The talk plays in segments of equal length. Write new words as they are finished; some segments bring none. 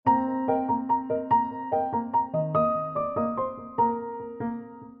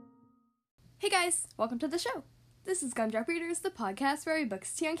guys, welcome to the show. This is Gumdrop Readers, the podcast where I read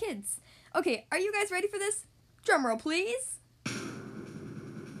books to young kids. Okay, are you guys ready for this? Drumroll, please.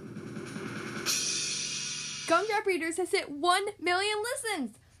 Gumdrop Readers has hit 1 million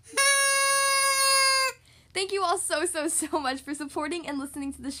listens. Thank you all so much for supporting and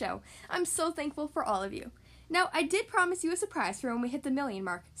listening to the show. I'm so thankful for all of you. Now, I did promise you a surprise for when we hit the million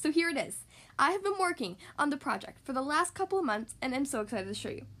mark, so here it is. I have been working on the project for the last couple of months, and I'm so excited to show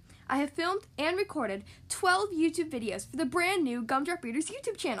you. I have filmed and recorded 12 YouTube videos for the brand new Gumdrop Readers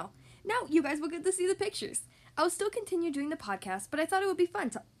YouTube channel. Now, you guys will get to see the pictures. I will still continue doing the podcast, but I thought it would be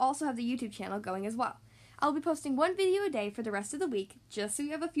fun to also have the YouTube channel going as well. I'll be posting one video a day for the rest of the week, just so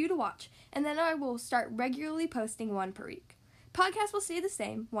you have a few to watch, and then I will start regularly posting one per week. Podcasts will stay the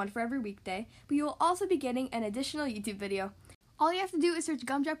same, one for every weekday, but you will also be getting an additional YouTube video. All you have to do is search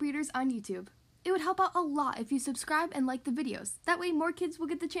Gumdrop Readers on YouTube. It would help out a lot if you subscribe and like the videos. That way more kids will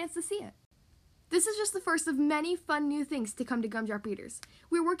get the chance to see it. This is just the first of many fun new things to come to Gumdrop Readers.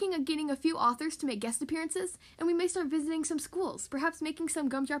 We're working on getting a few authors to make guest appearances, and we may start visiting some schools, perhaps making some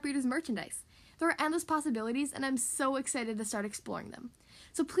Gumdrop Readers merchandise. There are endless possibilities, and I'm so excited to start exploring them.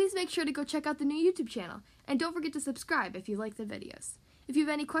 So please make sure to go check out the new YouTube channel, and don't forget to subscribe if you like the videos. If you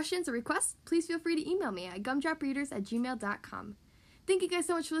have any questions or requests, please feel free to email me at gumdropreaders@gmail.com. Thank you guys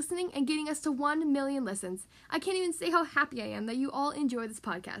so much for listening and getting us to 1 million listens. I can't even say how happy I am that you all enjoy this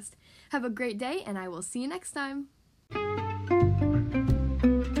podcast. Have a great day, and I will see you next time.